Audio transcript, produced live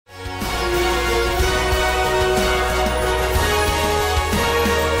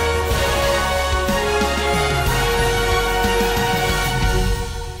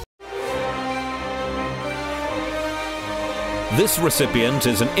This recipient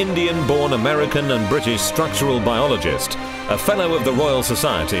is an Indian-born American and British structural biologist, a Fellow of the Royal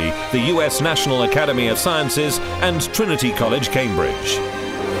Society, the US National Academy of Sciences and Trinity College, Cambridge.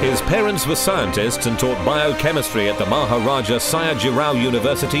 His parents were scientists and taught biochemistry at the Maharaja Sayajirao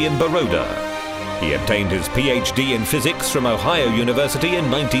University in Baroda. He obtained his PhD in physics from Ohio University in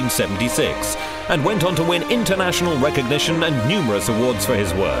 1976 and went on to win international recognition and numerous awards for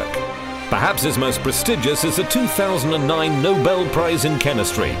his work. Perhaps his most prestigious is the 2009 Nobel Prize in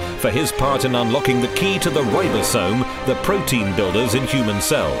Chemistry for his part in unlocking the key to the ribosome, the protein builders in human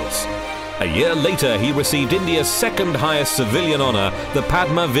cells. A year later, he received India's second highest civilian honour, the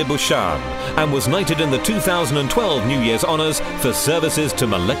Padma Vibhushan, and was knighted in the 2012 New Year's honours for services to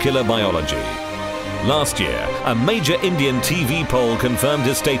molecular biology. Last year, a major Indian TV poll confirmed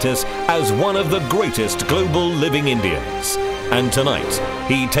his status as one of the greatest global living Indians. And tonight,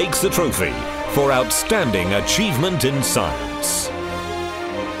 he takes the trophy for outstanding achievement in science.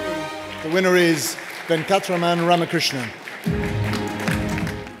 The winner is Venkatraman Ramakrishnan.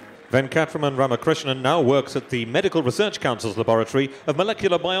 Venkatraman Ramakrishnan now works at the Medical Research Council's Laboratory of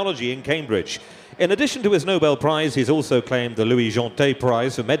Molecular Biology in Cambridge. In addition to his Nobel Prize, he's also claimed the Louis Jeantet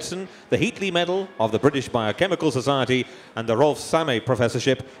Prize for Medicine, the Heatley Medal of the British Biochemical Society, and the Rolf Samme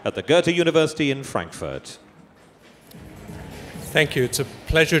Professorship at the Goethe University in Frankfurt. Thank you. It's a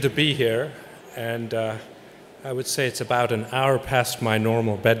pleasure to be here, and I would say it's about an hour past my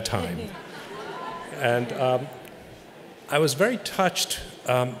normal bedtime. And I was very touched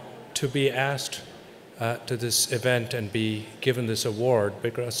to be asked to this event and be given this award,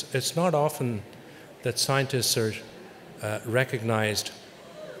 because it's not often that scientists are recognized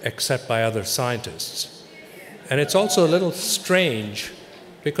except by other scientists. And it's also a little strange,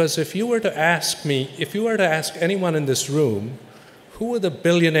 because if you were to ask anyone in this room, who were the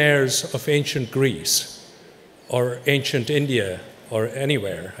billionaires of ancient Greece, or ancient India, or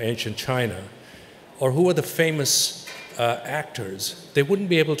anywhere, ancient China, or who were the famous actors, they wouldn't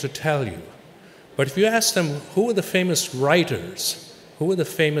be able to tell you. But if you ask them who were the famous writers, who were the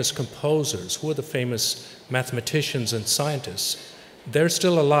famous composers, who were the famous mathematicians and scientists, they're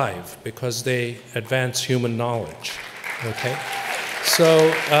still alive because they advance human knowledge. Okay?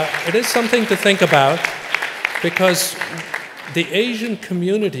 So it is something to think about, because the Asian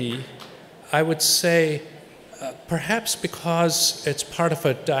community, I would say, perhaps because it's part of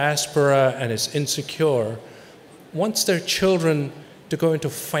a diaspora and is insecure, wants their children to go into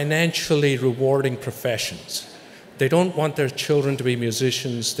financially rewarding professions. They don't want their children to be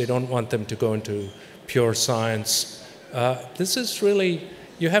musicians. They don't want them to go into pure science. This is really,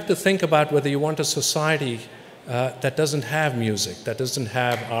 you have to think about whether you want a society that doesn't have music, that doesn't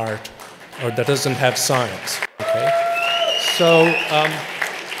have art, or that doesn't have science. Okay? So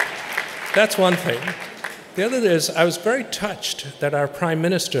that's one thing. The other is, I was very touched that our Prime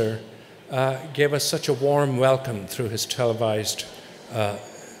Minister gave us such a warm welcome through his televised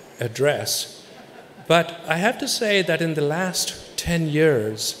address. But I have to say that in the last 10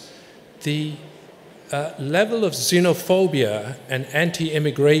 years, the level of xenophobia and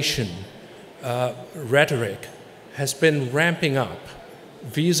anti-immigration rhetoric has been ramping up.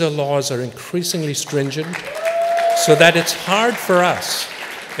 Visa laws are increasingly stringent, so that it's hard for us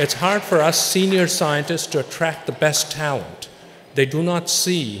senior scientists to attract the best talent. They do not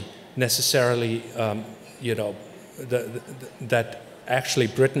see necessarily, that actually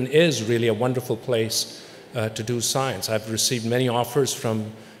Britain is really a wonderful place to do science. I've received many offers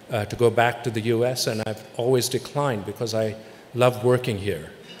to go back to the US, and I've always declined because I love working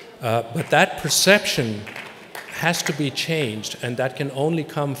here. But that perception has to be changed, and that can only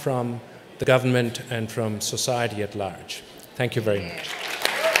come from the government and from society at large. Thank you very much.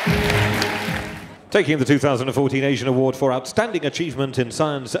 Taking the 2014 Asian Award for Outstanding Achievement in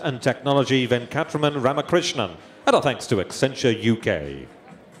Science and Technology, Venkatraman Ramakrishnan. And our thanks to Accenture UK.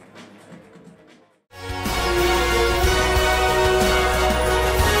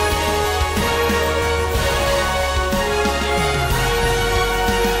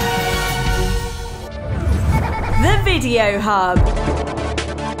 The Video Hub.